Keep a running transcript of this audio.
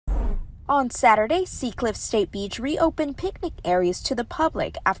On Saturday, Seacliff State Beach reopened picnic areas to the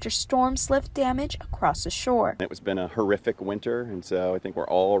public after storms left damage across the shore. It's been a horrific winter, and so I think we're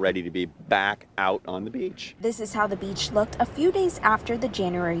all ready to be back out on the beach. This is how the beach looked a few days after the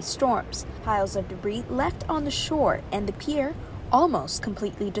January storms. Piles of debris left on the shore and the pier almost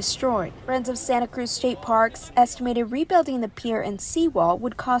completely destroyed. Friends of Santa Cruz State Parks estimated rebuilding the pier and seawall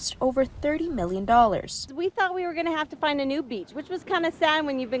would cost over $30 million. We thought we were going to have to find a new beach, which was kind of sad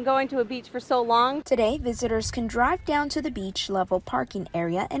when you've been going to a beach for so long. Today, visitors can drive down to the beach level parking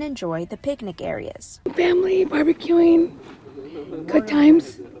area and enjoy the picnic areas. Family, barbecuing, good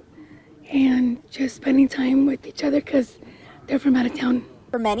times, and just spending time with each other because they're from out of town.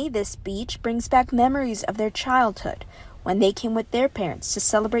 For many, this beach brings back memories of their childhood, when they came with their parents to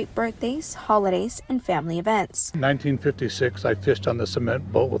celebrate birthdays, holidays, and family events. 1956, I fished on the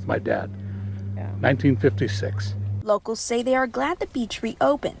cement boat with my dad. 1956. Locals say they are glad the beach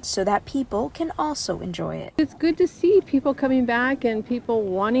reopened so that people can also enjoy it. It's good to see people coming back and people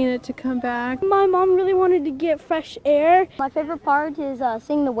wanting it to come back. My mom really wanted to get fresh air. My favorite part is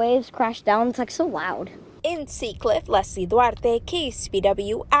seeing the waves crash down. It's like so loud. In Seacliff, Leslie Duarte,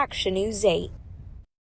 KSBW Action News 8.